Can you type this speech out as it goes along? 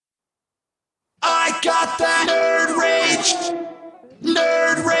got that nerd rage.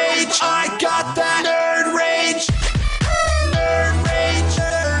 Nerd rage. I got that nerd rage. Nerd rage.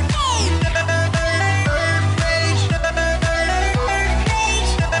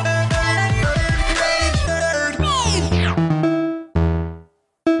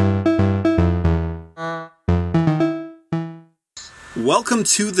 Welcome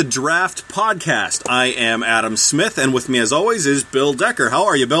to the Draft Podcast. I am Adam Smith, and with me as always is Bill Decker. How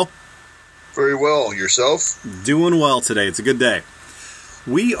are you, Bill? Very well. Yourself? Doing well today. It's a good day.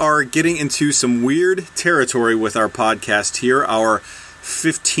 We are getting into some weird territory with our podcast here, our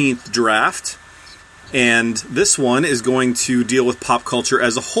 15th draft, and this one is going to deal with pop culture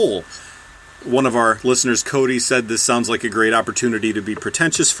as a whole. One of our listeners, Cody, said this sounds like a great opportunity to be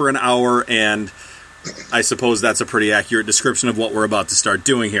pretentious for an hour, and I suppose that's a pretty accurate description of what we're about to start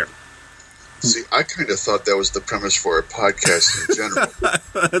doing here. See, I kind of thought that was the premise for our podcast in general.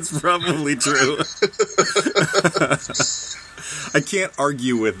 That's probably true. I can't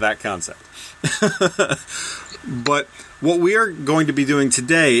argue with that concept. But what we are going to be doing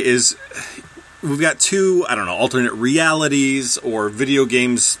today is we've got two, alternate realities or video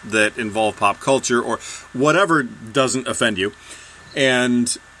games that involve pop culture or whatever doesn't offend you.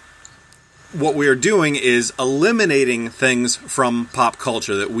 And what we are doing is eliminating things from pop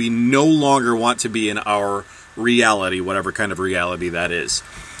culture that we no longer want to be in our reality, whatever kind of reality that is.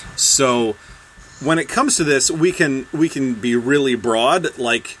 So when it comes to this, we can be really broad,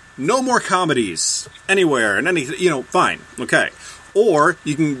 like no more comedies anywhere and anything, fine, okay. Or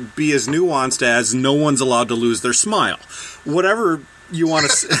you can be as nuanced as no one's allowed to lose their smile. Whatever you want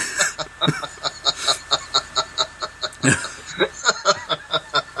to say.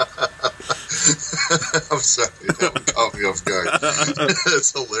 I'm sorry, that one caught me off guard.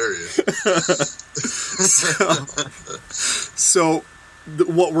 That's hilarious. So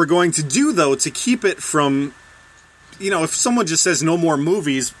what we're going to do, though, to keep it from, if someone just says no more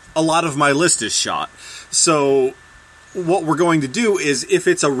movies, a lot of my list is shot. So what we're going to do is, if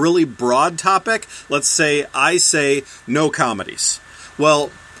it's a really broad topic, let's say I say no comedies.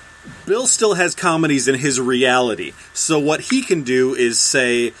 Well, Bill still has comedies in his reality. So what he can do is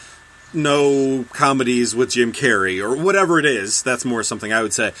say no comedies with Jim Carrey or whatever it is. That's more something I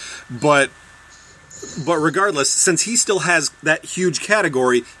would say. But regardless, since he still has that huge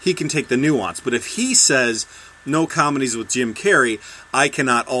category, he can take the nuance. But if he says no comedies with Jim Carrey, I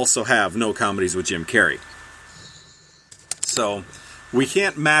cannot also have no comedies with Jim Carrey. So we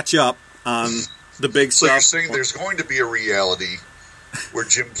can't match up on the big stuff. So you're saying there's going to be a reality where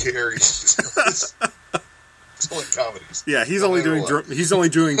Jim Carrey is telling comedies. Yeah, he's only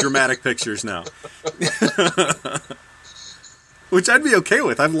doing dramatic pictures now. Which I'd be okay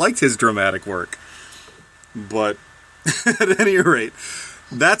with. I've liked his dramatic work. But at any rate,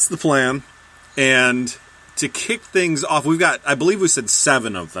 that's the plan. And to kick things off, I believe we said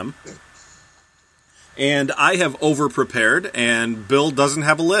 7 of them. And I have over-prepared, and Bill doesn't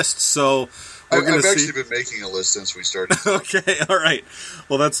have a list, so I've actually been making a list since we started. Okay, all right.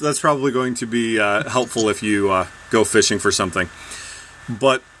 Well, that's probably going to be helpful if you go fishing for something.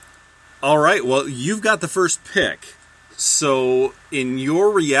 But, all right, well, you've got the first pick. So, in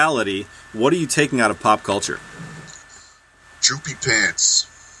your reality, what are you taking out of pop culture? Droopy pants.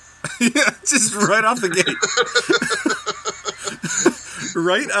 Yeah, just right off the gate.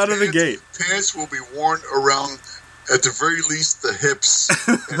 Right out of the gate. Pants will be worn around, at the very least, the hips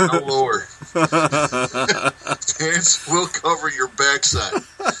and no lower. Pants will cover your backside.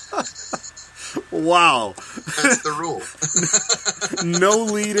 Wow. That's the rule. No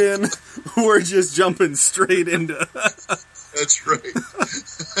lead in. We're just jumping straight into. That's right.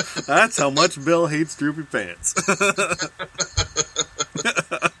 That's how much Bill hates droopy pants.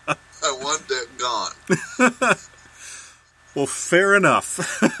 I want that gone. Well, fair enough.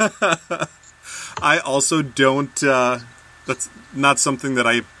 I also don't, that's not something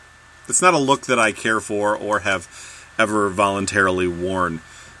that it's not a look that I care for or have ever voluntarily worn.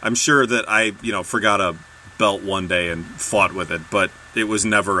 I'm sure that I, forgot a belt one day and fought with it, but it was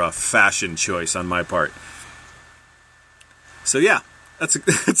never a fashion choice on my part. So yeah, that's a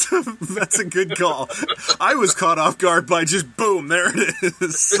good call. I was caught off guard by just boom, there it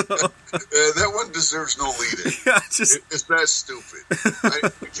is. So. That one deserves no lead-in. Yeah, it's that stupid.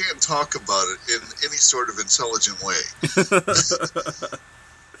 We can't talk about it in any sort of intelligent way.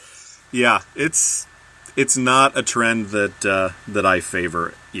 Yeah, it's not a trend that I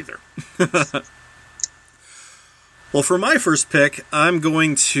favor either. Well, for my first pick, I'm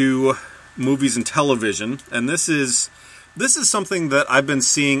going to movies and television, and this is something that I've been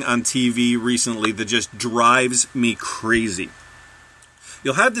seeing on TV recently that just drives me crazy.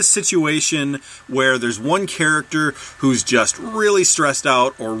 You'll have this situation where there's one character who's just really stressed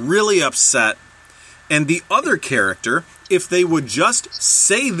out or really upset, and the other character, if they would just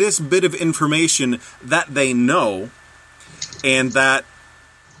say this bit of information that they know, and that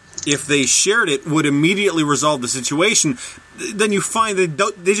if they shared it would immediately resolve the situation, then you find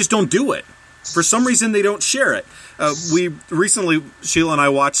they just don't do it. For some reason, they don't share it. We recently, Sheila and I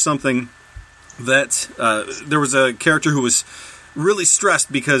watched something that there was a character who was really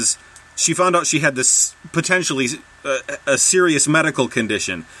stressed because she found out she had this potentially a serious medical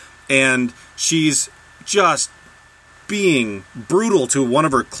condition, and she's just being brutal to one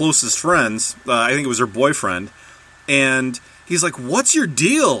of her closest friends. I think it was her boyfriend, and he's like, "What's your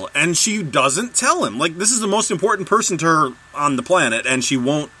deal?" And she doesn't tell him. Like, this is the most important person to her on the planet, and she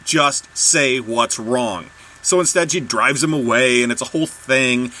won't just say what's wrong. So instead, she drives him away, and it's a whole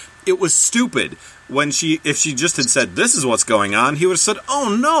thing. It was stupid. If she just had said, "This is what's going on," he would have said,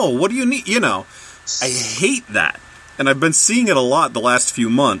 "Oh no, what do you need?" I hate that. And I've been seeing it a lot the last few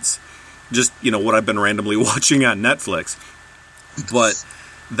months. Just, what I've been randomly watching on Netflix. But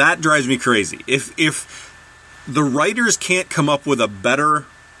that drives me crazy. If the writers can't come up with a better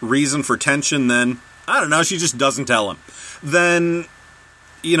reason for tension, then, I don't know, she just doesn't tell him. Then,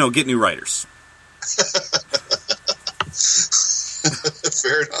 get new writers.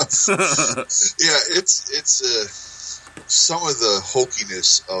 Fair enough. Yeah, it's some of the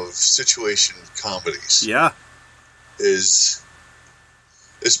hokiness of situation comedies. Yeah. Is,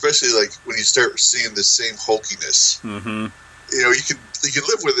 especially like when you start seeing the same hokiness. Mm-hmm. You can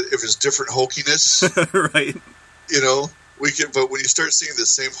live with it if it's different hokiness. Right. But when you start seeing the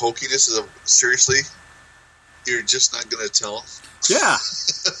same hokiness, seriously, you're just not going to tell them. Yeah.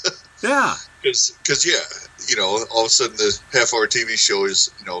 Yeah. Because, all of a sudden the half-hour TV show is,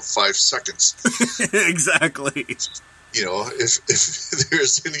 5 seconds. Exactly. If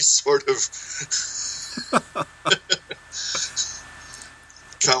there's any sort of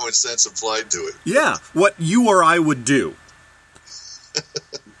common sense applied to it. Yeah. What you or I would do.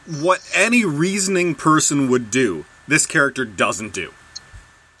 What any reasoning person would do, this character doesn't do.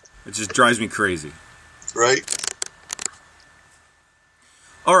 It just drives me crazy. Right?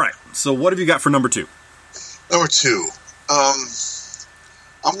 All right, so what have you got for number 2? Number 2. I'm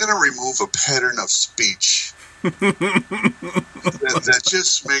going to remove a pattern of speech that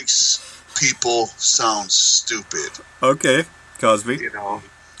just makes people sound stupid. Okay, Cosby.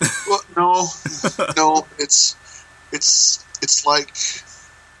 Well, no, it's like,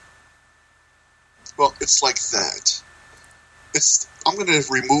 well, it's like that. I'm going to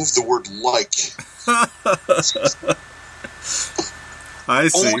remove the word "like." I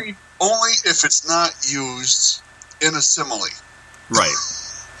see. Only if it's not used in a simile. Right.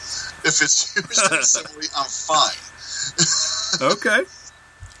 If it's used in a simile, I'm fine. Okay.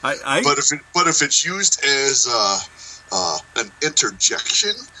 But if it's used as an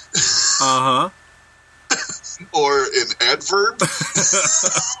interjection, or an adverb,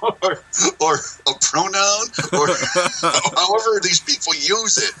 or a pronoun, or however these people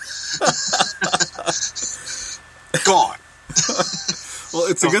use it, gone. Well,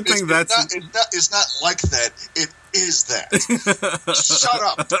 it's a good thing it's not like that. It is that. Shut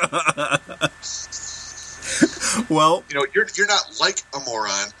up. Well, you're not like a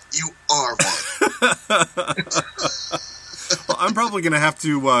moron. You are one. Well, I'm probably going to have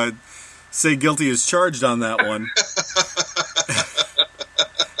to say guilty as charged on that one.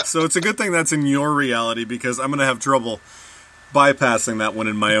 So it's a good thing that's in your reality, because I'm going to have trouble bypassing that one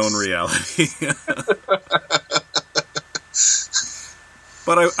in my own reality.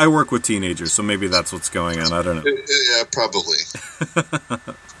 But I work with teenagers, so maybe that's what's going on. I don't know. Yeah, probably.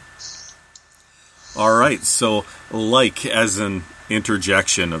 All right, so like as an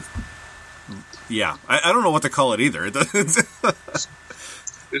interjection of... Yeah, I don't know what to call it either.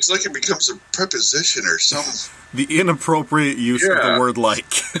 It's like it becomes a preposition or something. The inappropriate use of the word like.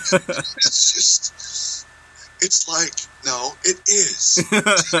 It's just... It's like... No, it is.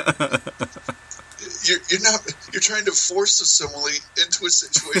 You're trying to force a simile into a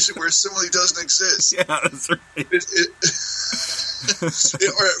situation where a simile doesn't exist. Yeah, that's right.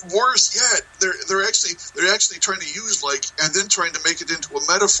 Or worse yet, they're actually trying to use like and then trying to make it into a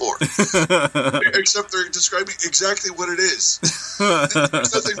metaphor. Except they're describing exactly what it is.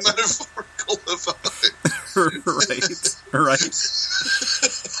 There's nothing metaphorical about it. Right.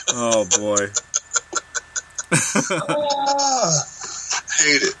 Oh boy.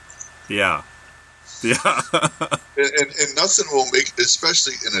 Hate it. Yeah. Yeah. and nothing will make,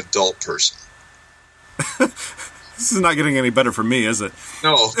 especially an adult person. This is not getting any better for me, is it?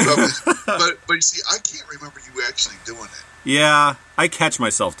 No, but you see, I can't remember you actually doing it. Yeah, I catch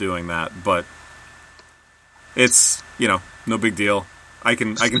myself doing that, but it's, no big deal. I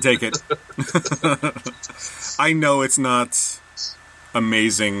can take it. I know it's not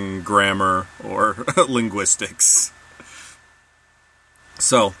amazing grammar or linguistics.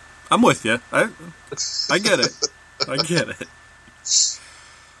 So, I'm with you. I get it. I get it.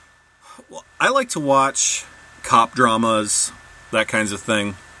 Well, I like to watch cop dramas, that kinds of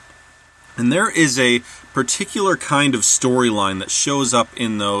thing. And there is a particular kind of storyline that shows up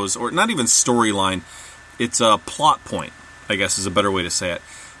in those, or not even storyline, it's a plot point, I guess is a better way to say it,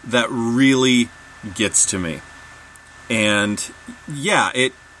 that really gets to me. And yeah,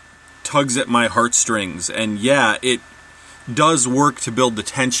 it tugs at my heartstrings, and yeah, it does work to build the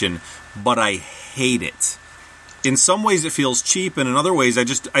tension, but I hate it. In some ways it feels cheap, and in other ways I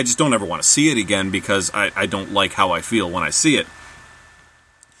just don't ever want to see it again because I don't like how I feel when I see it.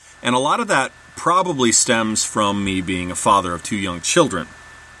 And a lot of that probably stems from me being a father of 2 young children.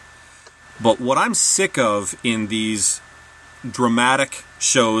 But what I'm sick of in these dramatic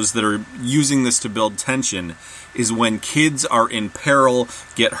shows that are using this to build tension is when kids are in peril,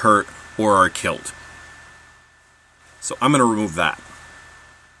 get hurt, or are killed. So I'm going to remove that.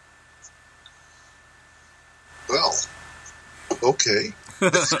 Well, okay. I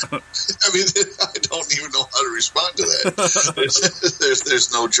mean, I don't even know how to respond to that.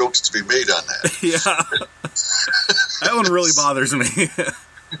 There's no jokes to be made on that. Yeah. That one really bothers me.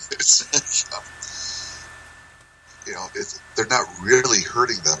 They're not really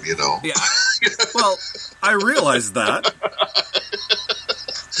hurting them, Yeah. Well, I realize that.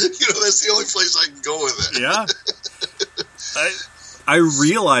 That's the only place I can go with it. Yeah. I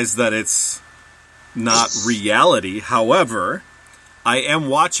realize that it's not reality. However, I am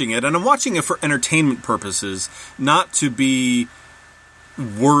watching it, and I'm watching it for entertainment purposes, not to be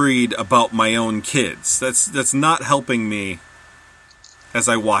worried about my own kids. That's not helping me as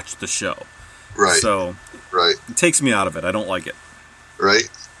I watch the show. Right. So, right. It takes me out of it. I don't like it. Right.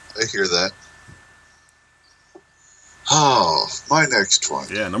 I hear that. Oh, my next one.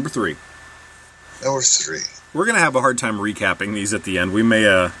 Yeah, number 3. Number 3. We're going to have a hard time recapping these at the end. We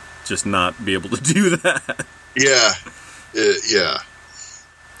may just not be able to do that. Yeah. Yeah.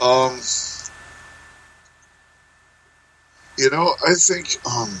 I think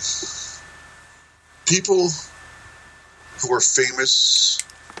people who are famous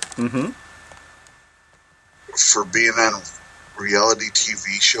for being on reality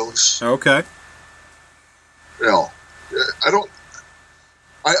TV shows. Okay.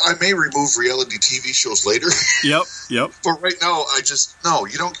 I may remove reality TV shows later. Yep. But right now,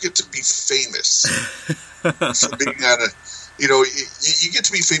 you don't get to be famous for being on a, you get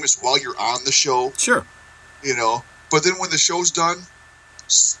to be famous while you're on the show. Sure. But then when the show's done,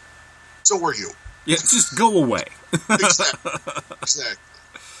 so are you. Yeah, just go away. Exactly.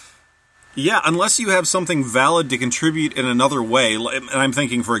 Yeah, unless you have something valid to contribute in another way, and I'm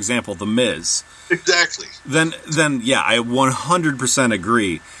thinking, for example, The Miz. Exactly. Then yeah, I 100%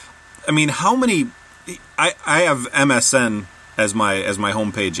 agree. I mean, how many... I have MSN as my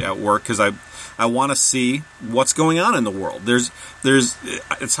homepage at work because I want to see what's going on in the world.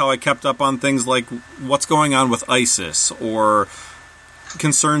 It's how I kept up on things like what's going on with ISIS or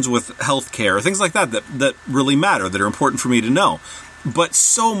concerns with healthcare, things like that really matter, that are important for me to know. But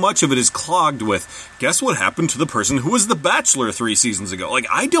so much of it is clogged with, guess what happened to the person who was the Bachelor 3 seasons ago? Like,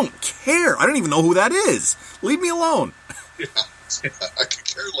 I don't care. I don't even know who that is. Leave me alone. Yeah, I could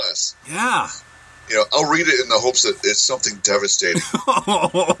care less. Yeah. I'll read it in the hopes that it's something devastating.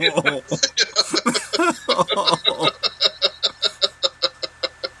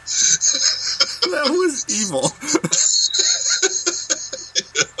 That was evil.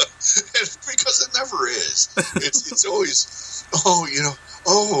 Because it never is. It's always,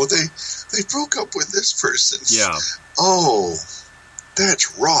 they broke up with this person. Yeah. Oh,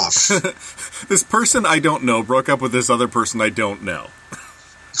 that's rough. This person I don't know broke up with this other person I don't know.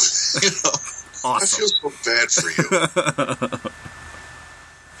 Awesome. I feel so bad for you.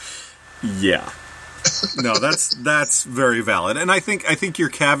 Yeah. No, that's very valid. And I think your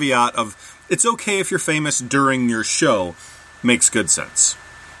caveat of it's okay if you're famous during your show makes good sense.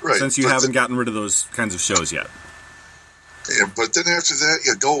 Right. Since you haven't gotten rid of those kinds of shows yet. Yeah, but then after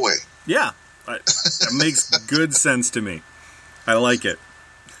that, go away. Yeah. That makes good sense to me. I like it.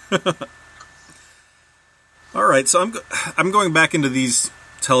 All right, so I'm going back into these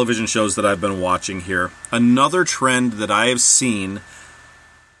television shows that I've been watching here. Another trend that I have seen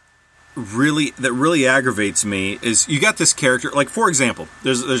really aggravates me is you got this character, like, for example,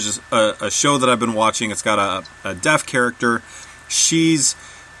 there's just a show that I've been watching. It's got a deaf character. She's,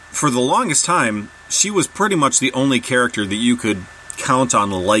 for the longest time, she was pretty much the only character that you could count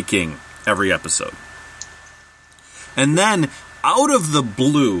on liking every episode. And then, out of the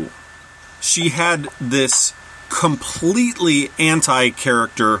blue, she had this completely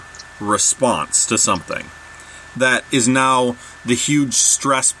anti-character response to something that is now the huge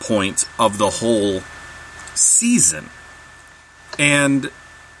stress point of the whole season. And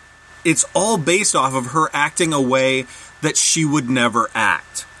it's all based off of her acting a way that she would never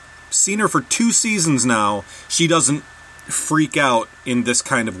act. Seen her for 2 seasons now, she doesn't freak out in this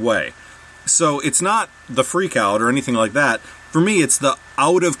kind of way. So it's not the freak out or anything like that. For me, it's the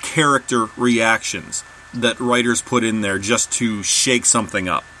out-of-character reactions that writers put in there just to shake something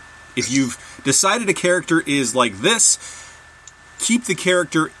up. If you've decided a character is like this, keep the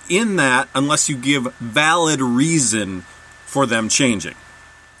character in that unless you give valid reason for them changing.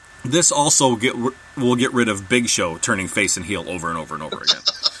 This also will get rid of Big Show turning face and heel over and over and over again.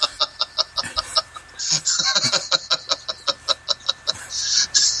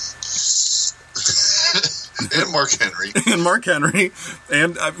 And Mark Henry. And Mark Henry.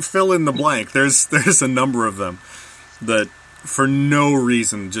 And fill in the blank. There's a number of them that, for no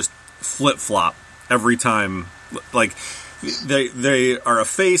reason, just flip-flop every time. Like, they are a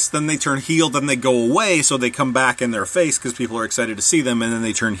face, then they turn heel, then they go away, so they come back in their face because people are excited to see them, and then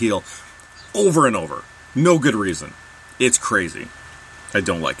they turn heel. Over and over. No good reason. It's crazy. I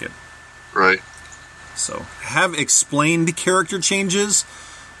don't like it. Right. So, have explained character changes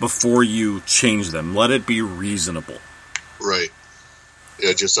before you change them. Let it be reasonable. Right.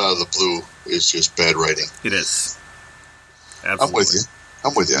 Yeah, just out of the blue is just bad writing. It is. Absolutely.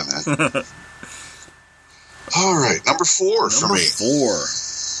 I'm with you on that. All right, number 4 for me. Number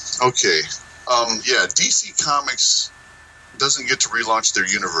 4. Okay. Yeah, DC Comics doesn't get to relaunch their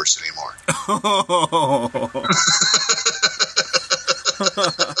universe anymore.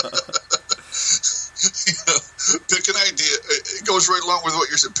 Pick an idea. It goes right along with what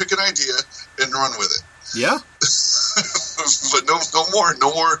you're saying. Pick an idea and run with it. Yeah. But no more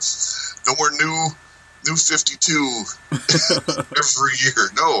new 52 every year.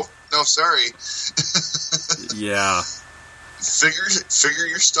 No, sorry. Yeah. Figure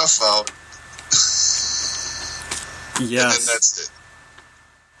your stuff out. Yes. And then that's it.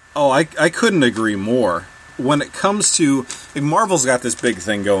 Oh, I couldn't agree more. When it comes to... Marvel's got this big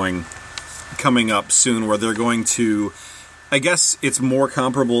thing coming up soon where they're going to... I guess it's more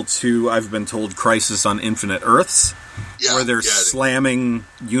comparable to, I've been told, Crisis on Infinite Earths, where they're slamming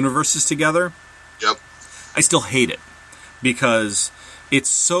universes together. Yep. I still hate it, because it's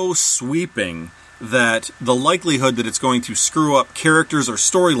so sweeping that the likelihood that it's going to screw up characters or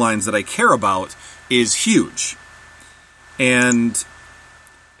storylines that I care about is huge. And,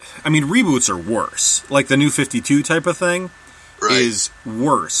 I mean, reboots are worse. Like the New 52 type of thing is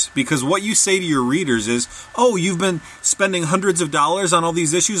worse. Because what you say to your readers is, oh, you've been spending hundreds of dollars on all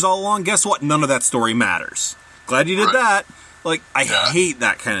these issues all along? Guess what? None of that story matters. Glad you did that. Like, I hate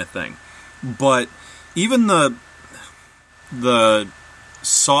that kind of thing. But even the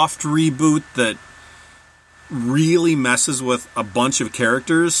soft reboot that really messes with a bunch of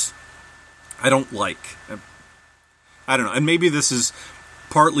characters, I don't like. I don't know. And maybe this is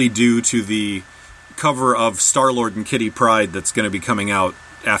partly due to the cover of Star-Lord and Kitty Pryde that's going to be coming out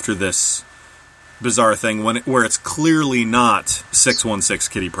after this bizarre thing where it's clearly not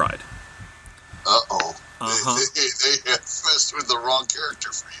 616 Kitty Pryde. Uh-oh. Uh-huh. They have messed with the wrong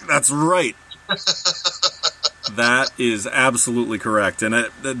character for you. That's right. That is absolutely correct. And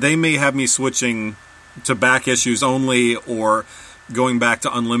they may have me switching to back issues only or going back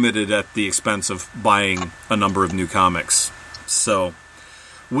to Unlimited at the expense of buying a number of new comics. So,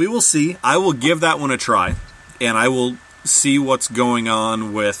 we will see. I will give that one a try, and I will see what's going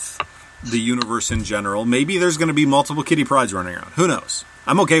on with the universe in general. Maybe there's going to be multiple Kitty Prydes running around. Who knows?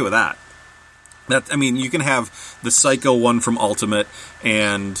 I'm okay with that. I mean, you can have the Psycho one from Ultimate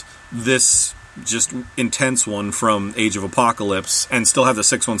and this just intense one from Age of Apocalypse and still have the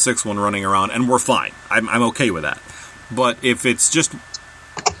 616 one running around, and we're fine. I'm okay with that. But if it's just,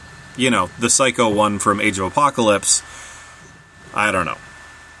 the Psycho one from Age of Apocalypse, I don't know.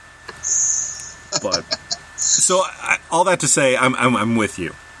 But, so, all that to say, I'm with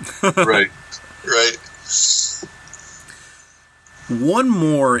you. Right. One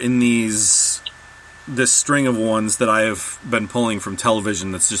more in this string of ones that I have been pulling from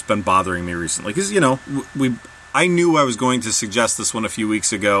television that's just been bothering me recently. Because, I knew I was going to suggest this one a few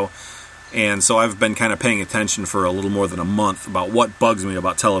weeks ago, And so I've been kind of paying attention for a little more than a month about what bugs me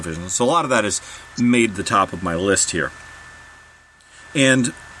about television. So a lot of that has made the top of my list here.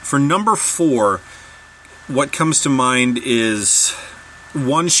 And for number 4, what comes to mind is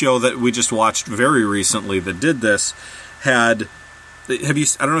one show that we just watched very recently that did this. I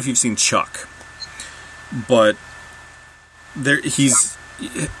don't know if you've seen Chuck, but he's...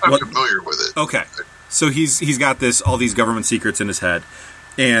 I'm familiar with it. Okay. So he's got all these government secrets in his head.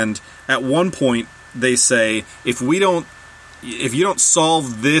 And at one point, they say, if you don't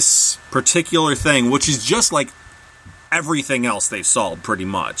solve this particular thing, which is just like everything else they've solved pretty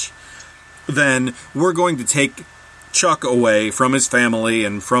much, then we're going to take Chuck away from his family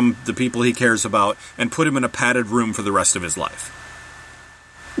and from the people he cares about and put him in a padded room for the rest of his life.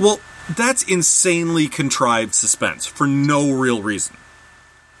 Well, that's insanely contrived suspense for no real reason.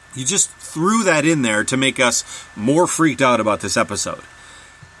 You just threw that in there to make us more freaked out about this episode.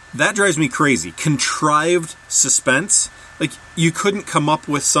 That drives me crazy. Contrived suspense? Like, you couldn't come up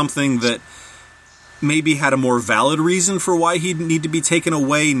with something that maybe had a more valid reason for why he'd need to be taken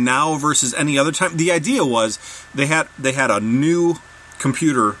away now versus any other time. The idea was they had a new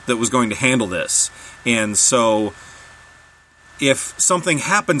computer that was going to handle this. And so if something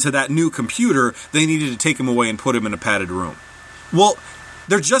happened to that new computer, they needed to take him away and put him in a padded room. Well,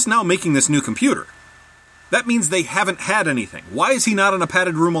 they're just now making this new computer. That means they haven't had anything. Why is he not in a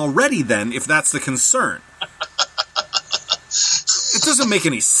padded room already then, if that's the concern? It doesn't make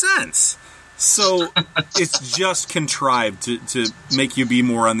any sense. So it's just contrived to make you be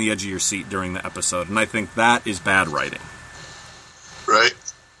more on the edge of your seat during the episode. And I think that is bad writing. Right.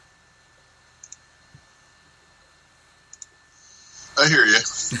 I hear you.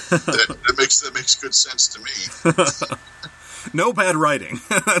 That makes good sense to me. No bad writing.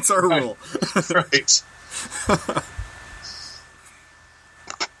 That's our rule. Right.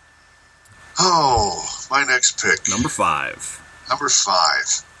 Oh, my next pick. Number 5.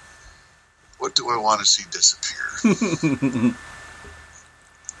 What do I want to see disappear?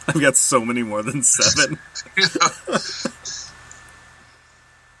 I've got so many more than 7.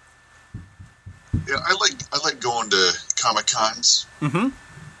 Yeah, I like going to Comic-Cons. Mm-hmm.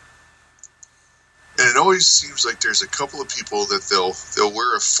 And it always seems like there's a couple of people that they'll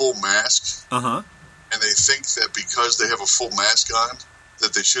wear a full mask. Uh-huh. And they think that because they have a full mask on,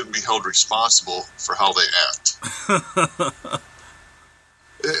 that they shouldn't be held responsible for how they act.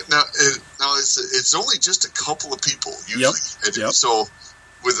 Now it's only just a couple of people usually. Yep. So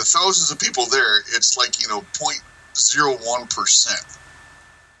with the thousands of people there, it's like 0.01%.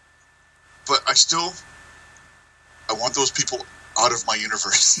 But I want those people out of my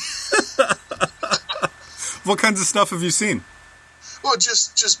universe. What kinds of stuff have you seen? Well,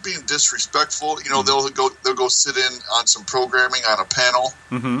 just being disrespectful. They'll go sit in on some programming on a panel,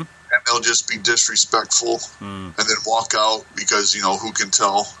 mm-hmm. and they'll just be disrespectful, and then walk out because who can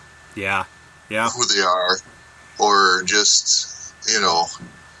tell? Yeah. Who they are, or just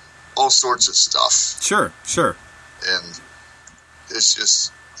all sorts of stuff. Sure. And it's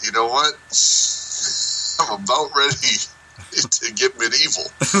just what I'm about ready to get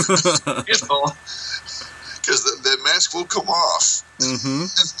medieval. Because that mask will come off. Mm-hmm.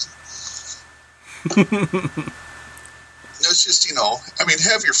 It's just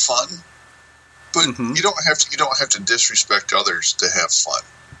have your fun, but mm-hmm. you don't have to disrespect others to have fun.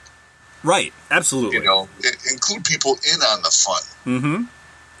 Right, absolutely. Include people in on the fun. Mm-hmm.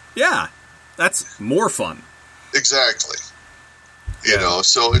 Yeah, that's more fun. Exactly.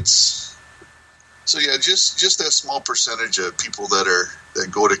 So just that small percentage of people that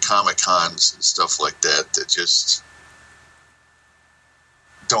go to Comic-Cons and stuff like that just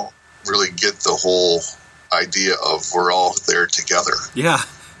don't really get the whole idea of we're all there together. Yeah,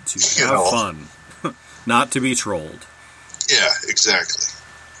 to have fun, not to be trolled. Yeah, exactly.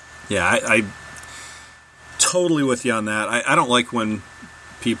 Yeah, I totally with you on that. I don't like when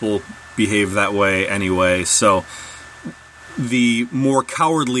people behave that way anyway, so the more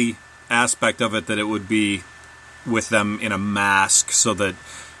cowardly aspect of it that it would be with them in a mask so that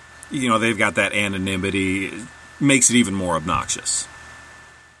they've got that anonymity makes it even more obnoxious.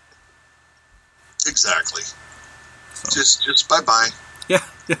 Exactly. So. Just bye-bye. Yeah.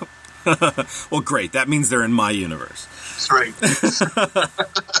 Well, great. That means they're in my universe. Right.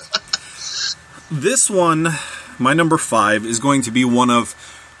 This one, my number 5, is going to be one of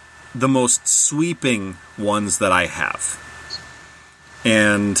the most sweeping ones that I have.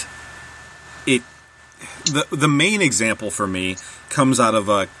 And the main example for me comes out of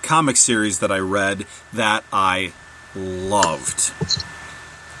a comic series that I read that I loved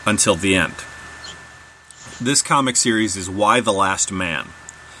until the end. This comic series is Why the Last Man.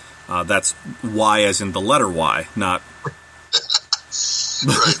 That's Y as in the letter Y, not...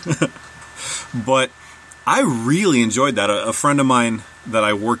 Right. But I really enjoyed that. A friend of mine that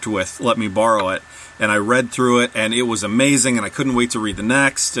I worked with let me borrow it, and I read through it, and it was amazing, and I couldn't wait to read the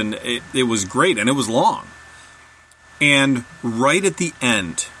next, and it was great, and it was long. And right at the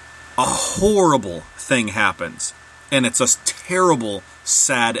end, a horrible thing happens, and it's a terrible,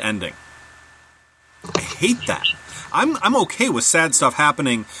 sad ending. I hate that. I'm okay with sad stuff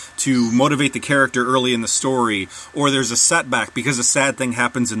happening to motivate the character early in the story, or there's a setback because a sad thing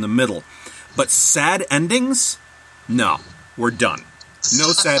happens in the middle. But sad endings? No. We're done.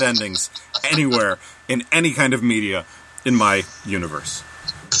 No sad endings anywhere in any kind of media in my universe.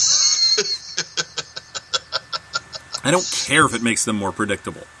 I don't care if it makes them more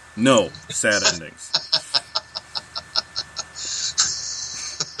predictable. No sad endings.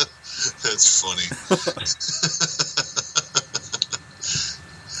 That's funny.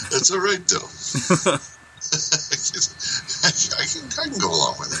 That's all right, though. I can go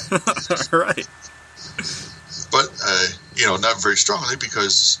along with that. All right. But, not very strongly,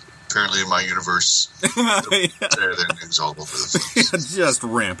 because apparently in my universe, sad endings all over the place. Just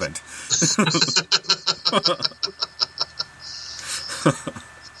rampant.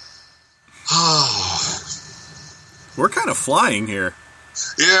 We're kind of flying here.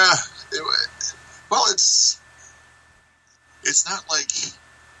 Yeah. It's not like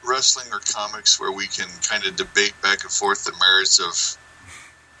wrestling or comics where we can kind of debate back and forth the merits of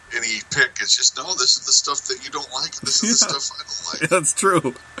any pick. It's just, no, this is the stuff that you don't like, and this is the stuff I don't like. That's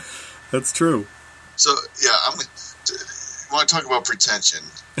true. That's true. So, yeah, you want to talk about pretension?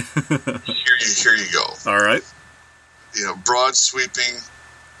 Here you go. All right. Broad sweeping.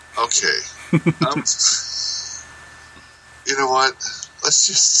 Okay. You know what? Let's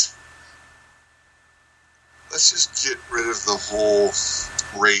just get rid of the whole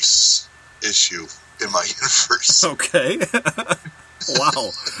race issue in my universe. Okay.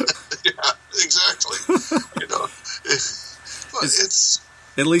 Wow. Yeah, exactly. But it's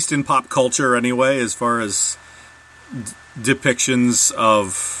at least in pop culture anyway, as far as depictions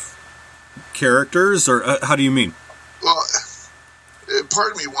of characters, or how do you mean? Well,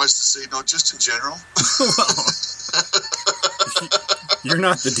 part of me wants to say no, just in general. You're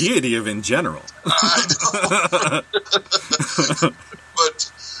not the deity of in general. I know. but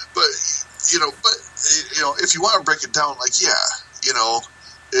if you want to break it down,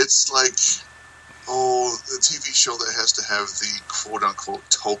 it's like, the TV show that has to have the quote unquote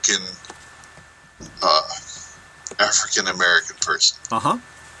token African American person. Uh-huh.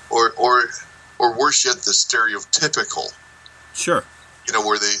 Or worse yet, the stereotypical. Sure.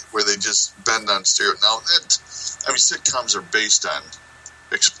 Where they just bend on stereotypes. Now, sitcoms are based on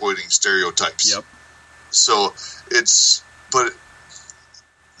exploiting stereotypes. Yep. So but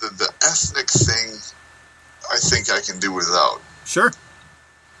the ethnic thing, I think I can do without. Sure.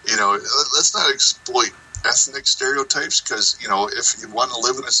 Let's not exploit ethnic stereotypes, because, if you want to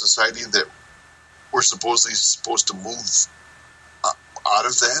live in a society that we're supposed to move out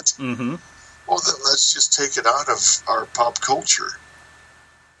of that, mm-hmm. Well, then let's just take it out of our pop culture.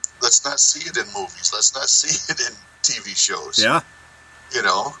 Let's not see it in movies. Let's not see it in TV shows. Yeah.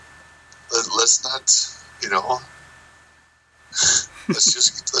 Let's not, let's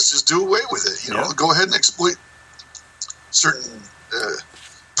just do away with it. Yeah. Go ahead and exploit certain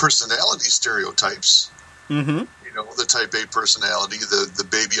personality stereotypes. Mm-hmm. The type A personality, the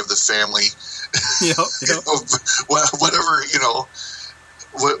baby of the family. Yep.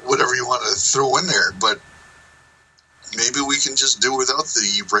 Whatever you want to throw in there, but maybe we can just do without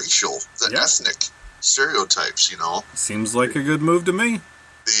the racial, ethnic stereotypes. Seems like a good move to me.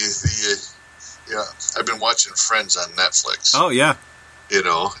 I've been watching Friends on Netflix. Oh yeah.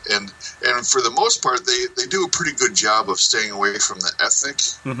 And for the most part, they do a pretty good job of staying away from the ethnic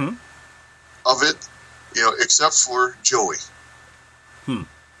mm-hmm. of it, except for Joey.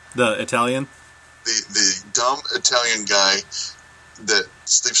 The Italian? The dumb Italian guy that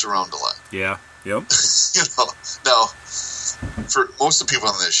sleeps around a lot. Yeah. Yep. Now, for most of the people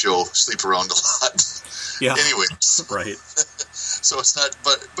on that show sleep around a lot. Yeah. Anyway. Right. So it's not,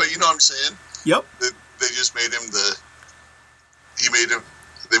 but you know what I'm saying? Yep. They just made him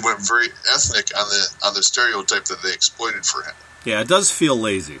they went very ethnic on the stereotype that they exploited for him. Yeah, it does feel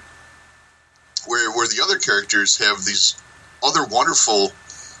lazy. Where the other characters have these other wonderful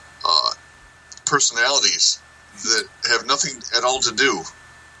personalities that have nothing at all to do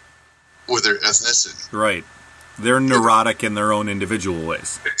with their ethnicity. Right. They're neurotic in their own individual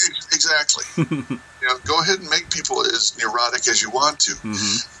ways. Exactly. Go ahead and make people as neurotic as you want to.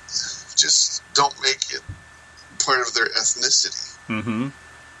 Mm-hmm. Just don't make it part of their ethnicity. Mm-hmm.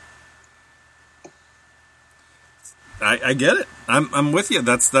 I get it. I'm with you.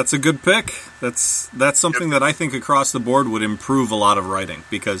 That's a good pick. That's something that I think across the board would improve a lot of writing,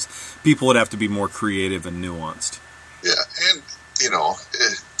 because people would have to be more creative and nuanced. Yeah, and,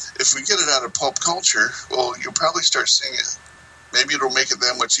 if we get it out of pop culture, well, you'll probably start seeing it. Maybe it'll make it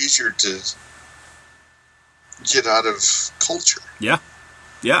that much easier to get out of culture. Yeah.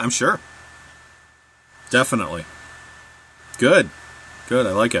 Yeah, I'm sure. Definitely. Good.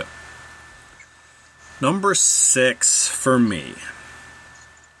 I like it. Number 6 for me.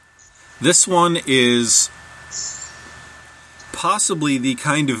 This one is possibly the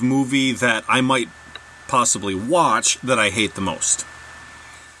kind of movie that I might possibly watch that I hate the most.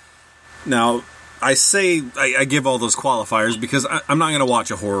 Now, I say I give all those qualifiers because I'm not going to watch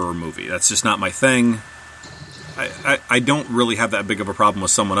a horror movie. That's just not my thing. I don't really have that big of a problem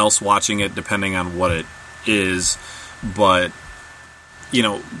with someone else watching it, depending on what it is. But,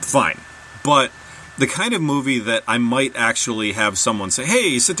 fine. But the kind of movie that I might actually have someone say,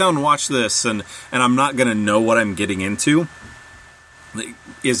 hey, sit down and watch this, and I'm not going to know what I'm getting into,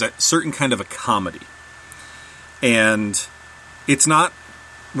 is a certain kind of a comedy. And it's not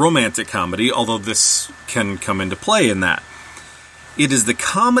romantic comedy, although this can come into play in that. It is the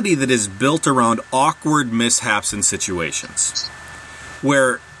comedy that is built around awkward mishaps and situations,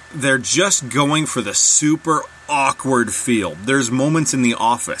 where they're just going for the super awkward feel. There's moments in The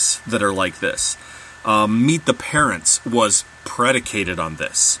Office that are like this. Meet the Parents was predicated on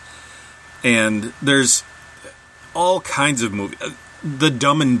this. And there's all kinds of movies. The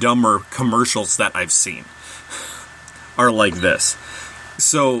Dumb and Dumber commercials that I've seen are like this.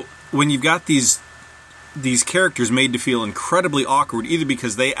 So when you've got these characters made to feel incredibly awkward, either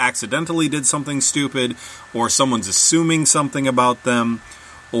because they accidentally did something stupid, or someone's assuming something about them,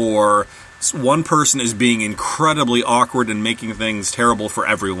 or one person is being incredibly awkward and making things terrible for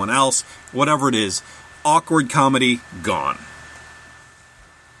everyone else, whatever it is, awkward comedy, gone.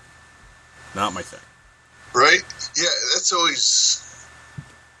 Not my thing. Right? Yeah, it's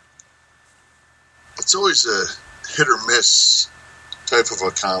always a hit or miss type of a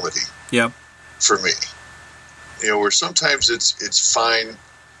comedy. Yeah. For me. Where sometimes it's fine,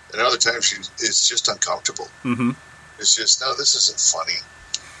 and other times it's just uncomfortable. Mm-hmm. It's just, no, this isn't funny.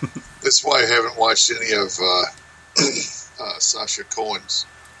 That's why I haven't watched any of Sacha Cohen's.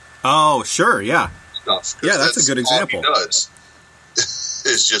 Oh, sure, yeah. Stuff. Yeah, that's a good example. All he does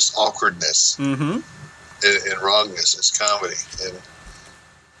is just awkwardness and wrongness. It's comedy. And,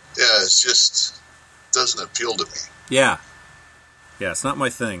 yeah, it's just doesn't appeal to me. Yeah. Yeah, it's not my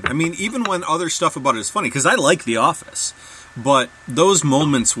thing. I mean, even when other stuff about it is funny, because I like The Office, but those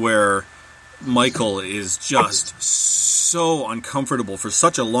moments where Michael is just so uncomfortable for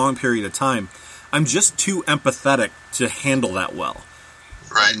such a long period of time, I'm just too empathetic to handle that well.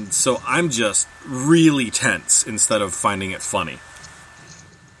 Right. And so I'm just really tense instead of finding it funny.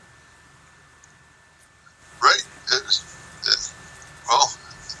 Right. Well,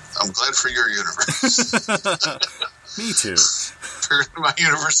 I'm glad for your universe. Me too. My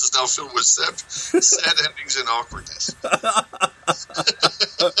universe is now filled with sad endings and awkwardness.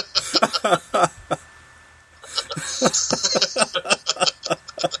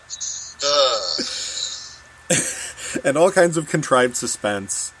 And all kinds of contrived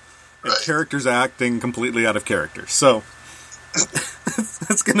suspense. And characters acting completely out of character. So,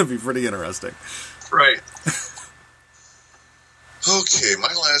 it's going to be pretty interesting. Right. Okay,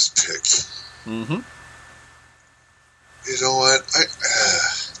 my last pick. Mm-hmm. You know what?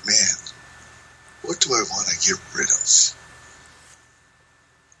 Man, what do I want to get rid of?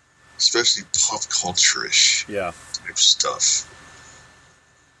 Especially pop culture-ish type stuff.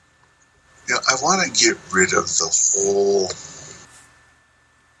 I want to get rid of the whole...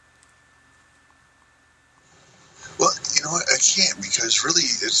 Well, you know what? I can't, because really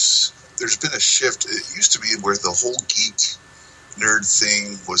there's been a shift. It used to be where the whole geek nerd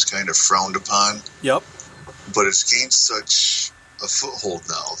thing was kind of frowned upon. Yep. But it's gained such a foothold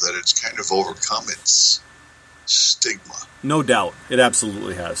now that it's kind of overcome its stigma. No doubt. It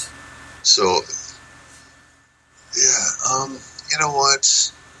absolutely has. So, yeah, you know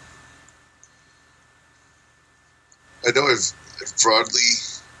what? I know I've broadly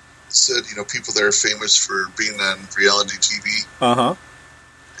said, people that are famous for being on reality TV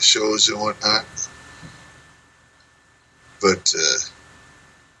shows and whatnot. But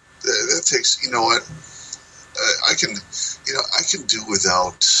that takes, you know what? I can do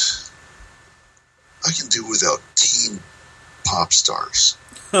without teen pop stars.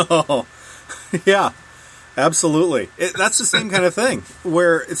 Oh, yeah, absolutely. That's the same kind of thing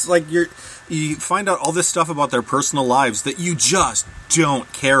where it's like you find out all this stuff about their personal lives that you just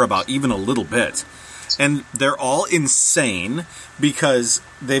don't care about even a little bit. And they're all insane because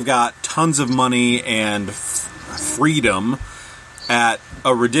they've got tons of money and freedom at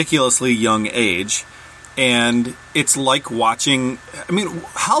a ridiculously young age. And it's like watching... I mean,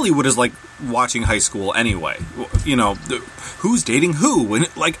 Hollywood is like watching high school anyway. You know, who's dating who? And,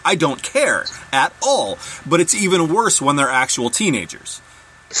 like, I don't care at all. But it's even worse when they're actual teenagers.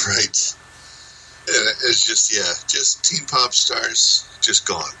 Right. And it's just teen pop stars, just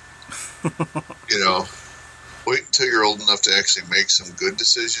gone. You know, wait until you're old enough to actually make some good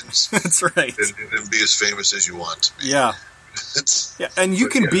decisions. That's right. And be as famous as you want to be. Yeah. Yeah, and you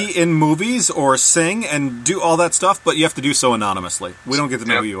can be in movies or sing and do all that stuff, but you have to do so anonymously. We don't get to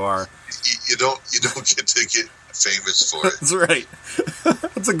know who you are. You don't get to get famous for it. That's right.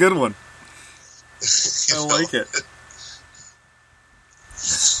 That's a good one. I like it.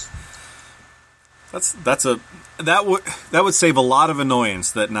 That would save a lot of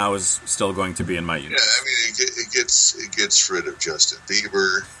annoyance that now is still going to be in my universe. Yeah, I mean it gets rid of Justin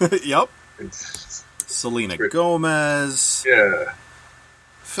Bieber. Yep. Selena Gomez. Yeah.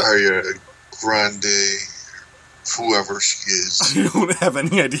 Ariana Grande. Whoever she is. I don't have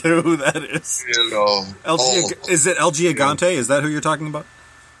any idea who that is. You know. Is it El Gigante? Is that who you're talking about?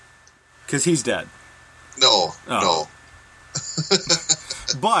 Because he's dead. No.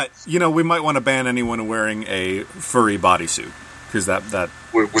 But, you know, we might want to ban anyone wearing a furry bodysuit. Because that...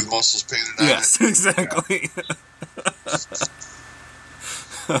 With muscles painted on it? Yes, exactly.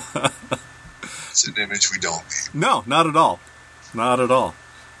 Yeah. It's an image we don't need. No, not at all. Not at all.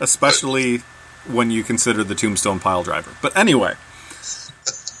 Especially when you consider the Tombstone pile driver. But anyway.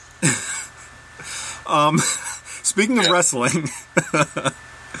 Speaking of wrestling,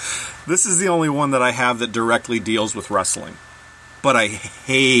 this is the only one that I have that directly deals with wrestling. But I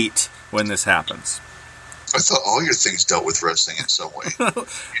hate when this happens. I thought all your things dealt with wrestling in some way.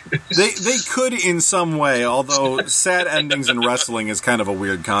 They could in some way, although sad endings in wrestling is kind of a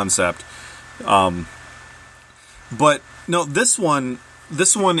weird concept. But no, this one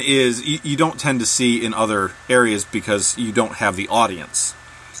is you don't tend to see in other areas because you don't have the audience.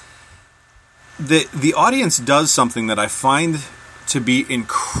 The audience does something that I find to be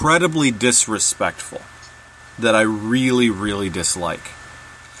incredibly disrespectful, that I really, really dislike.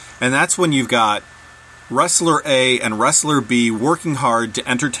 And that's when you've got Wrestler A and Wrestler B working hard to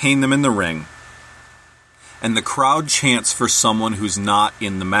entertain them in the ring, and the crowd chants for someone who's not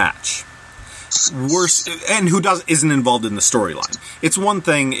in the match. Worse, and who isn't involved in the storyline. It's one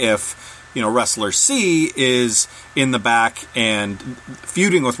thing if, you know, Wrestler C is in the back and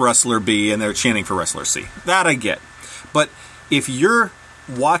feuding with Wrestler B and they're chanting for Wrestler C. That I get. But if you're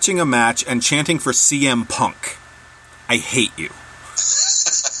watching a match and chanting for CM Punk, I hate you.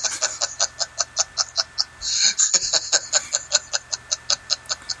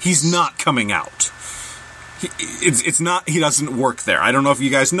 He's not coming out. It's not. He doesn't work there. I don't know if you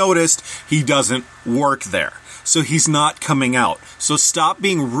guys noticed. He doesn't work there. So he's not coming out. So stop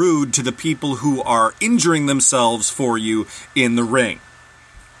being rude to the people who are injuring themselves for you in the ring.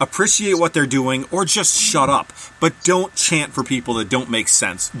 Appreciate what they're doing or just shut up. But don't chant for people that don't make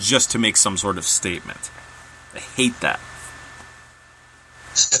sense just to make some sort of statement. I hate that.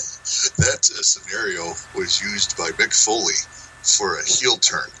 That scenario was used by Mick Foley for a heel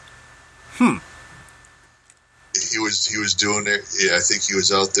turn. He was doing it. Yeah, I think he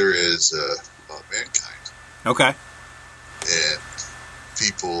was out there as Mankind. Okay. And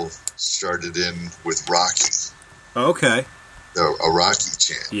people started in with Rocky. Okay. A Rocky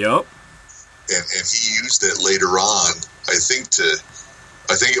chant. Yep. And he used that later on. I think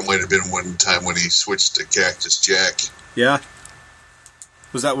it might have been one time when he switched to Cactus Jack. Yeah.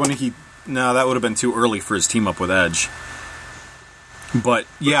 Was that when he... No, that would have been too early for his team up with Edge. But,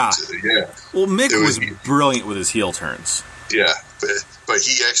 yeah. Well, Mick was brilliant with his heel turns. Yeah, but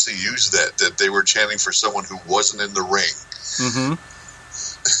he actually used that they were chanting for someone who wasn't in the ring. Mm-hmm.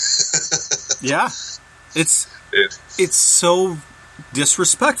 Yeah. It's so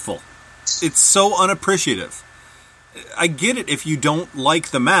disrespectful. It's so unappreciative. I get it if you don't like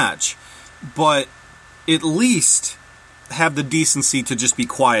the match, but at least have the decency to just be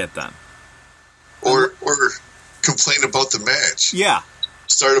quiet then. Or complain about the match. Yeah.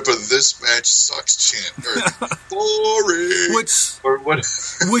 Start up with "this match sucks" chant. Or boring.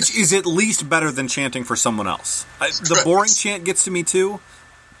 Which is at least better than chanting for someone else. The boring chant gets to me too,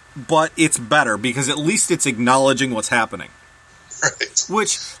 but it's better because at least it's acknowledging what's happening. Right.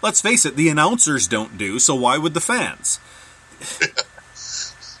 Which, let's face it, the announcers don't do, so why would the fans?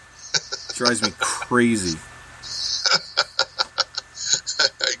 Drives me crazy.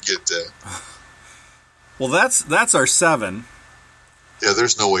 I get that. Well, that's our 7. Yeah,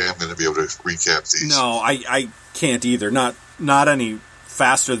 there's no way I'm going to be able to recap these. No, I can't either. Not any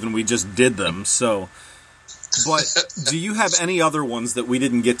faster than we just did them. So, but do you have any other ones that we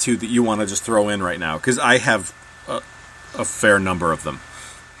didn't get to that you want to just throw in right now? Because I have a fair number of them.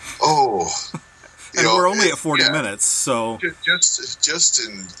 Oh, and we're only at 40 minutes, so just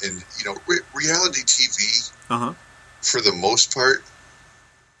in reality TV, uh-huh, for the most part,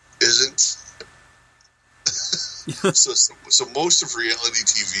 isn't. So most of reality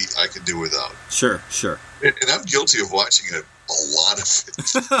TV I can do without. Sure. And I'm guilty of watching a lot of it.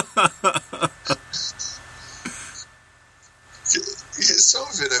 Some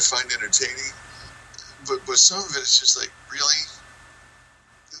of it I find entertaining, but some of it is just like, really?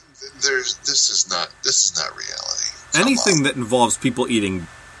 This is not reality. Anything that involves people eating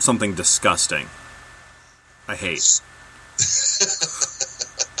something disgusting, I hate.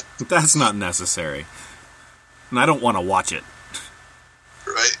 That's not necessary. And I don't want to watch it.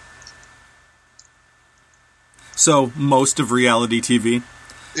 Right. So, most of reality TV?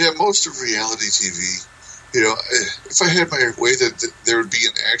 Yeah, most of reality TV. If I had my way, that there would be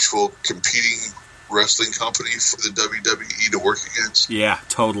an actual competing wrestling company for the WWE to work against. Yeah,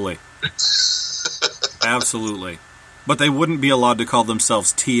 totally. Absolutely. But they wouldn't be allowed to call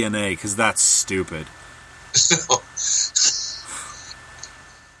themselves TNA, because that's stupid. No.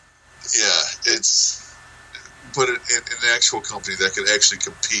 Yeah, it's... But an actual company that could actually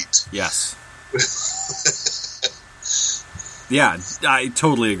compete. Yes. Yeah, I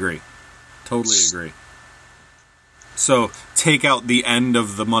totally agree. So, take out the end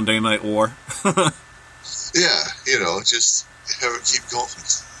of the Monday Night War. Yeah, just have it keep going.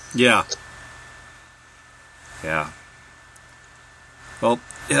 Yeah. Well,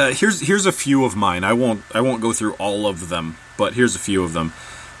 here's a few of mine. I won't go through all of them, but here's a few of them.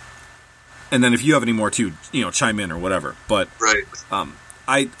 And then if you have any more too, chime in or whatever. But right.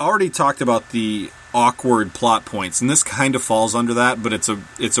 I already talked about the awkward plot points, and this kind of falls under that, but it's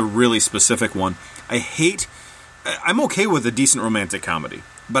a really specific one. I'm okay with a decent romantic comedy,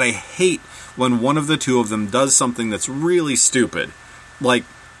 but I hate when one of the two of them does something that's really stupid. Like,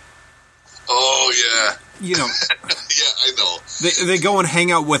 oh yeah. Yeah, I know. They go and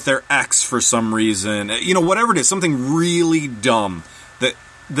hang out with their ex for some reason. Whatever it is, something really dumb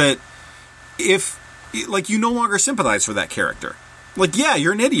that if, like, you no longer sympathize for that character. Like, yeah,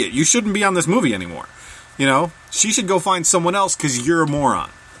 you're an idiot. You shouldn't be on this movie anymore. She should go find someone else because you're a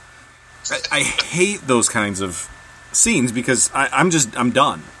moron. I hate those kinds of scenes because I'm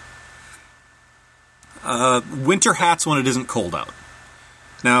done. Winter hats when it isn't cold out.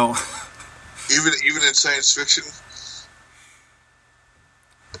 Now, even in science fiction,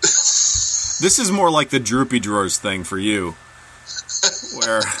 this is more like the droopy drawers thing for you,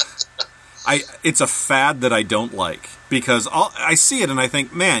 where it's a fad that I don't like because I see it and I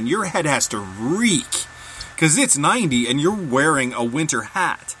think, man, your head has to reek because it's 90 and you're wearing a winter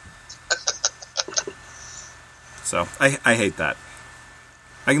hat. So I hate that.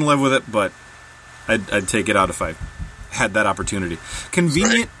 I can live with it, but I'd take it out if I had that opportunity.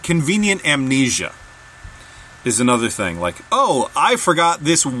 Convenient amnesia is another thing. Like, oh, I forgot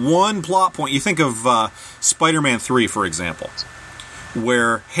this one plot point. You think of Spider-Man 3, for example,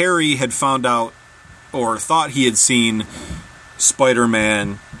 where Harry had found out or thought he had seen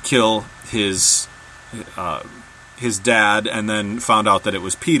Spider-Man kill his dad and then found out that it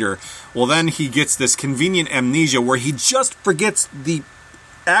was Peter. Well, then he gets this convenient amnesia where he just forgets the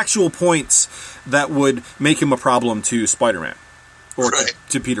actual points that would make him a problem to Spider-Man or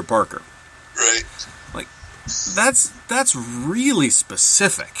to Peter Parker. Right. Like, that's really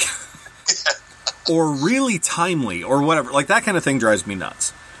specific. Or really timely or whatever. Like, that kind of thing drives me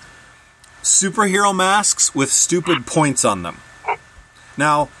nuts. Superhero masks with stupid points on them.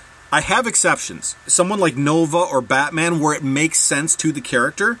 Now, I have exceptions. Someone like Nova or Batman where it makes sense to the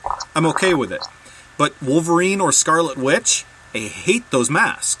character, I'm okay with it. But Wolverine or Scarlet Witch, I hate those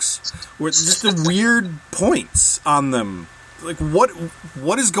masks. Where it's just the weird points on them. Like,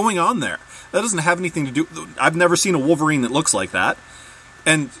 what is going on there? That doesn't have anything to do... I've never seen a Wolverine that looks like that.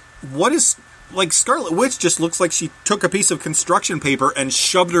 And what is... Like, Scarlet Witch just looks like she took a piece of construction paper and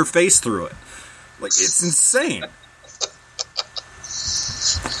shoved her face through it. Like, it's insane.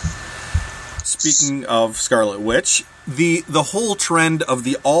 Speaking of Scarlet Witch, the whole trend of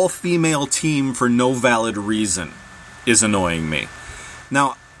the all-female team for no valid reason is annoying me.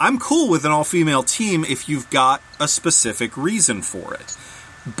 Now, I'm cool with an all-female team if you've got a specific reason for it.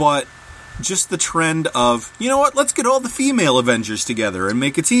 But just the trend of, you know what, let's get all the female Avengers together and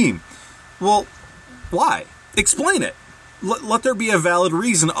make a team. Well, why? Explain it. Let there be a valid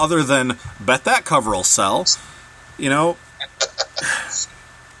reason other than, bet that cover will sell.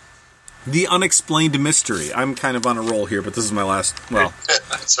 The unexplained mystery. I'm kind of on a roll here, but this is my last... Well,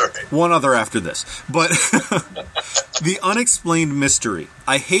 that's all right. One other after this. But the unexplained mystery.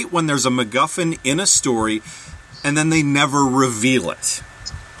 I hate when there's a MacGuffin in a story and then they never reveal it.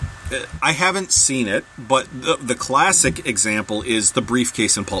 I haven't seen it, but the classic example is the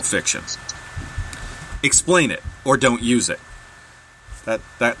briefcase in Pulp Fiction. Explain it, or don't use it.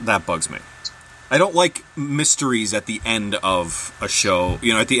 That bugs me. I don't like mysteries at the end of a show,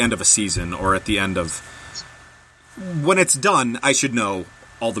 at the end of a season, or at the end of... When it's done, I should know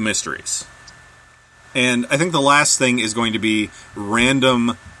all the mysteries. And I think the last thing is going to be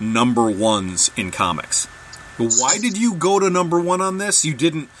random number ones in comics. Why did you go to number one on this? You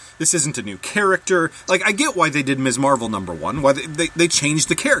didn't... This isn't a new character. Like, I get why they did Ms. Marvel number one. Why they changed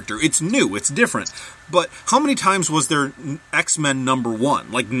the character. It's new. It's different. But how many times was there X-Men number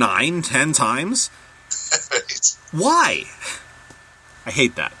one? Like 9, 10 times? Why? I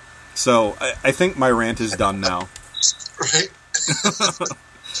hate that. So, I think my rant is done now. Right?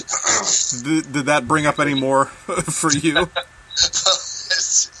 Did that bring up any more for you? You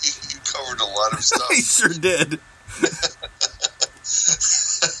covered a lot of stuff. I sure did.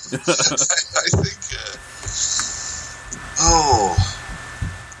 I think,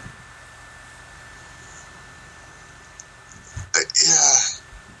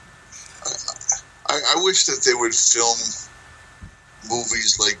 I wish that they would film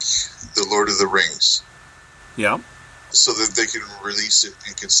movies like The Lord of the Rings. Yeah. So that they can release it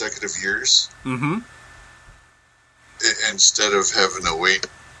in consecutive years. Mm-hmm. Instead of having to wait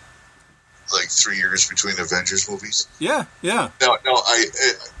like 3 years between Avengers movies. Yeah, yeah. Now,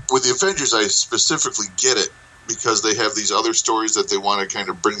 with the Avengers, I specifically get it because they have these other stories that they want to kind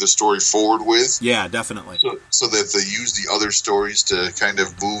of bring the story forward with. Yeah, definitely. So that they use the other stories to kind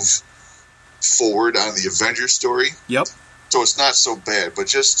of move forward on the Avengers story. Yep. So it's not so bad, but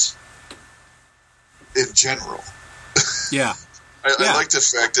just in general. Yeah. I like the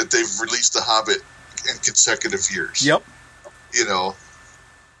fact that they've released The Hobbit in consecutive years. Yep. Yeah.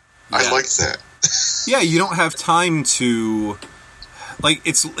 I like that. Yeah, you don't have time to... Like,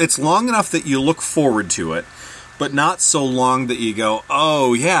 it's long enough that you look forward to it, but not so long that you go,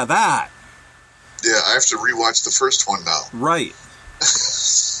 oh, yeah, that. Yeah, I have to rewatch the first one now. Right.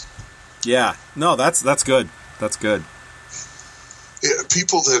 Yeah. No, that's good. That's good. Yeah,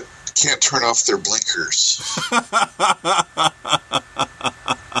 people that can't turn off their blinkers.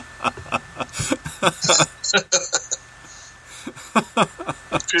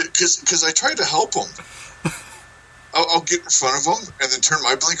 Because I try to help them. I'll get in front of them and then turn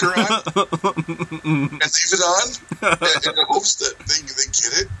my blinker on and leave it on in the hopes that they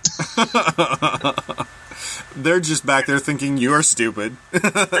get it. They're just back there thinking you're stupid. and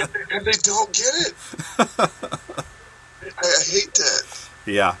they don't get it. I hate that.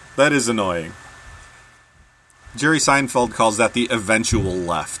 Yeah, that is annoying. Jerry Seinfeld calls that the eventual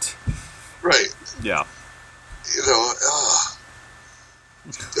left. Right. Yeah.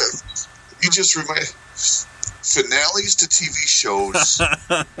 You just remind... Finales to TV shows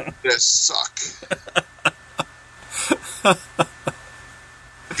that suck.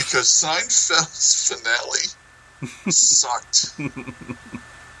 Because Seinfeld's finale sucked.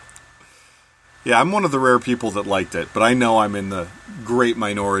 Yeah, I'm one of the rare people that liked it, but I know I'm in the great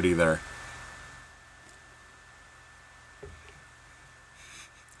minority there.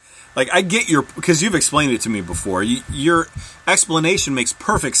 Like, I get because you've explained it to me before. Your explanation makes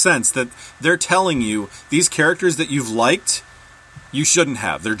perfect sense that they're telling you these characters that you've liked, you shouldn't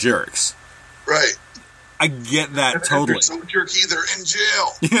have. They're jerks. Right. I get that totally. They're so jerky, they're in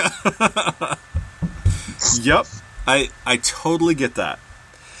jail. Yeah. Yep. I totally get that.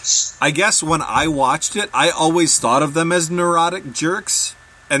 I guess when I watched it, I always thought of them as neurotic jerks,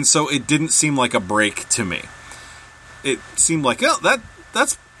 and so it didn't seem like a break to me. It seemed like,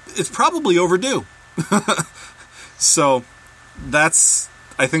 it's probably overdue. So I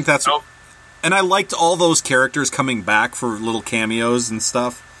think that's... Nope. And I liked all those characters coming back for little cameos and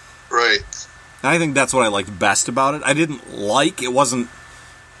stuff. Right. And I think that's what I liked best about it. I didn't think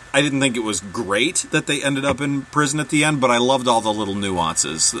it was great that they ended up in prison at the end, but I loved all the little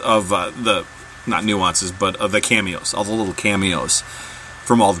nuances of not nuances, but of the cameos. All the little cameos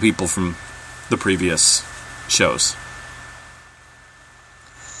from all the people from the previous shows.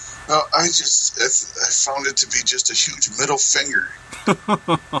 Well, I found it to be just a huge middle finger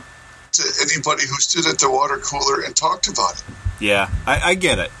to anybody who stood at the water cooler and talked about it. Yeah, I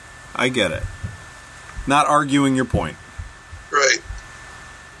get it. I get it. Not arguing your point. Right.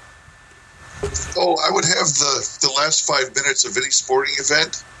 Oh, I would have the last 5 minutes of any sporting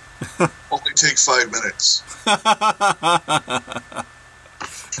event only take 5 minutes.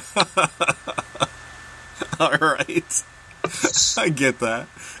 All right. I get that.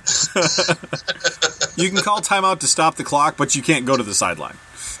 You can call timeout to stop the clock, but you can't go to the sideline.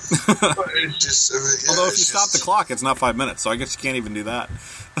 It's just, Although if you stop the clock, it's not 5 minutes, so I guess you can't even do that.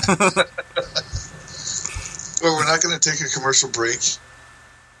 Well, we're not going to take a commercial break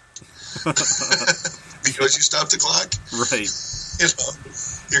because you stopped the clock. Right. You know,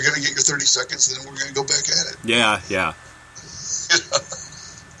 you're going to get your 30 seconds, and then we're going to go back at it. Yeah. Yeah.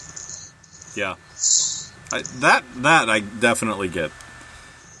 That I definitely get.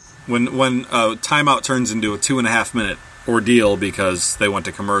 When a timeout turns into a 2.5 minute ordeal because they went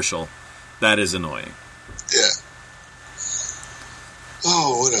to commercial, that is annoying. Yeah.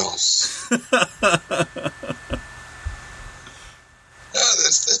 Oh, what else?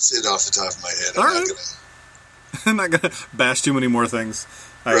 That's it off the top of my head. I'm not gonna bash too many more things.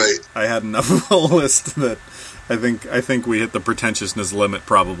 Right. I had enough of a list that I think we hit the pretentiousness limit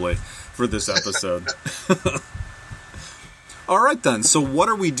probably for this episode. All right then. So what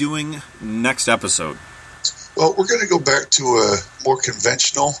are we doing next episode? Well, we're going to go back to a more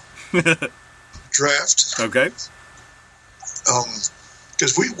conventional draft. Okay.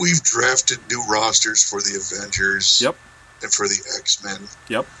 Because we've drafted new rosters for the Avengers. Yep. And for the X-Men.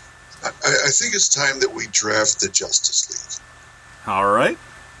 Yep. I think it's time that we draft the Justice League. All right.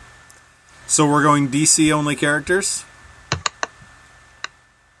 So we're going DC only characters?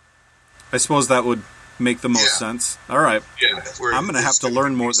 I suppose that would make the most sense. All right. Yeah. I'm going to have to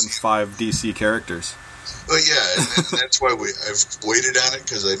learn more than 5 DC characters. Well, yeah, and that's why I've waited on it,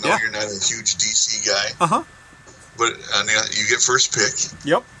 because I know you're not a huge DC guy. Uh-huh. But you get first pick.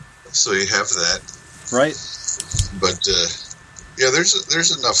 Yep. So you have that. Right. But, yeah,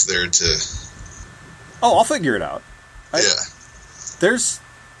 there's enough there to... Oh, I'll figure it out.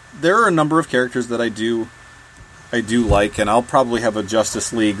 There are a number of characters that I do like, and I'll probably have a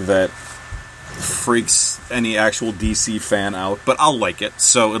Justice League that freaks any actual DC fan out, but I'll like it,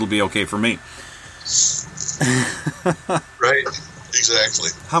 so it'll be okay for me. Right, exactly.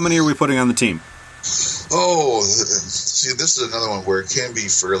 How many are we putting on the team? Oh, see, this is another one where it can be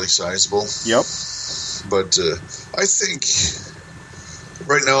fairly sizable. Yep. But I think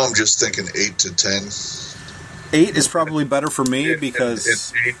right now I'm just thinking 8 to 10. 8 is probably better for me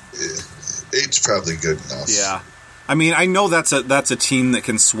because 8's probably good enough. Yeah. I mean, I know that's a team that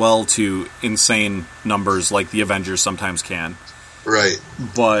can swell to insane numbers like the Avengers sometimes can. Right.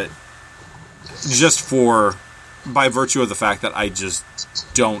 But just by virtue of the fact that I just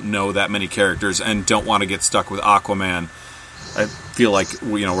don't know that many characters and don't want to get stuck with Aquaman, I feel like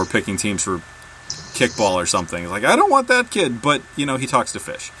we're picking teams for kickball or something. Like, I don't want that kid, but he talks to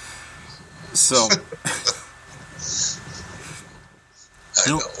fish. So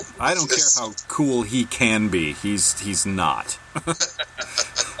I don't care how cool he can be. He's not.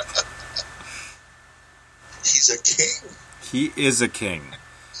 He's a king. He is a king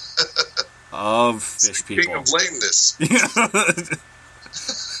of fish people. King of lameness.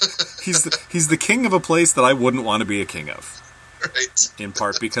 He's the king of a place that I wouldn't want to be a king of. Right. In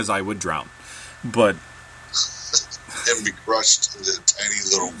part because I would drown. But and be crushed into a tiny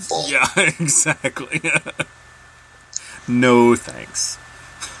little ball. Yeah, exactly. No thanks.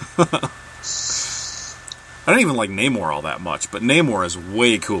 I don't even like Namor all that much, but Namor is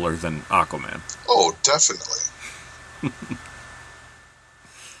way cooler than Aquaman. Oh, definitely.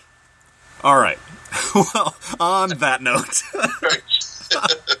 All right. Well, on that note,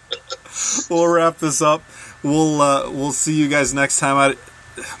 we'll wrap this up. We'll see you guys next time.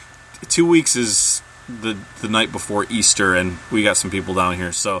 2 weeks is the night before Easter, and we got some people down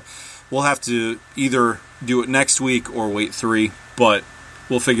here, so we'll have to either do it next week or wait 3, but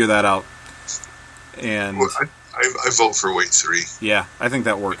we'll figure that out. And I vote for wait 3. Yeah, I think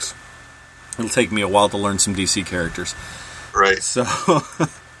that works. It'll take me a while to learn some DC characters. Right. So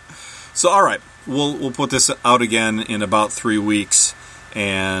all right, we'll put this out again in about 3 weeks,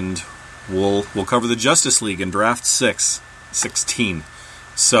 and we'll cover the Justice League in Draft 16.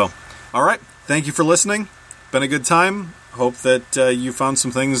 So, all right, thank you for listening. Been a good time. Hope that you found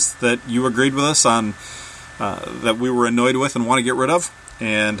some things that you agreed with us on, that we were annoyed with and want to get rid of,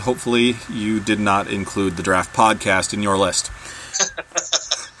 and hopefully you did not include the Draft Podcast in your list.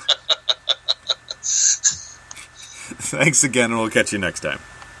 Thanks again, and we'll catch you next time.